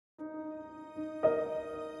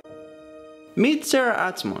Meet Sara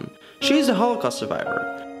Atzmon. She is a Holocaust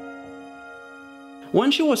survivor.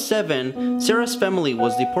 When she was 7, Sara's family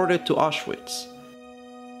was deported to Auschwitz.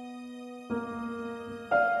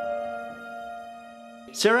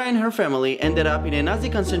 Sara and her family ended up in a Nazi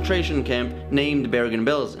concentration camp named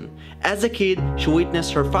Bergen-Belsen. As a kid, she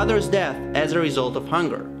witnessed her father's death as a result of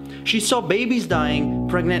hunger. She saw babies dying,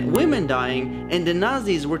 pregnant women dying, and the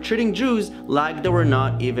Nazis were treating Jews like they were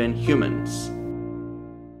not even humans.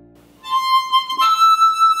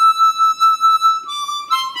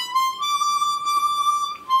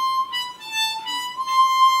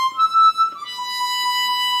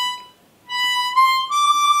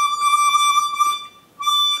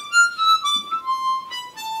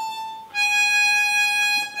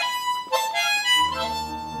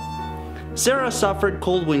 Sara suffered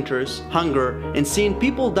cold winters, hunger, and seeing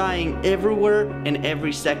people dying everywhere and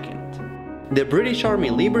every second. The British Army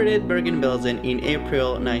liberated Bergen-Belsen in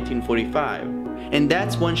April 1945, and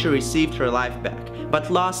that's when she received her life back, but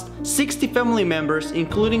lost 60 family members,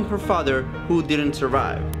 including her father, who didn't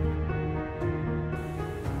survive.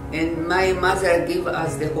 And my mother gave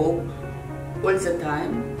us the hope all the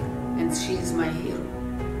time, and she's my hero.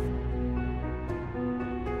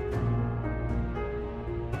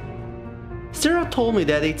 Sara told me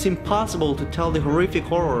that it's impossible to tell the horrific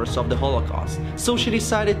horrors of the Holocaust, so she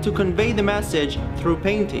decided to convey the message through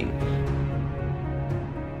painting.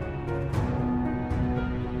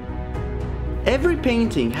 Every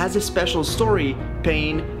painting has a special story,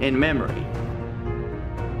 pain, and memory.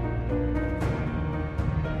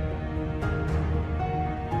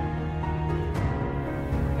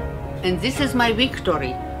 And this is my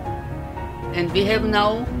victory. And we have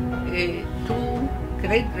now 2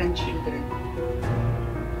 great-grandchildren.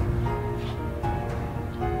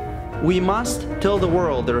 We must tell the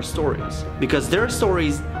world their stories, because their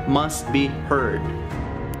stories must be heard.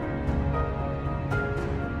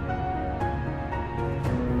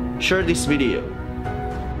 Share this video.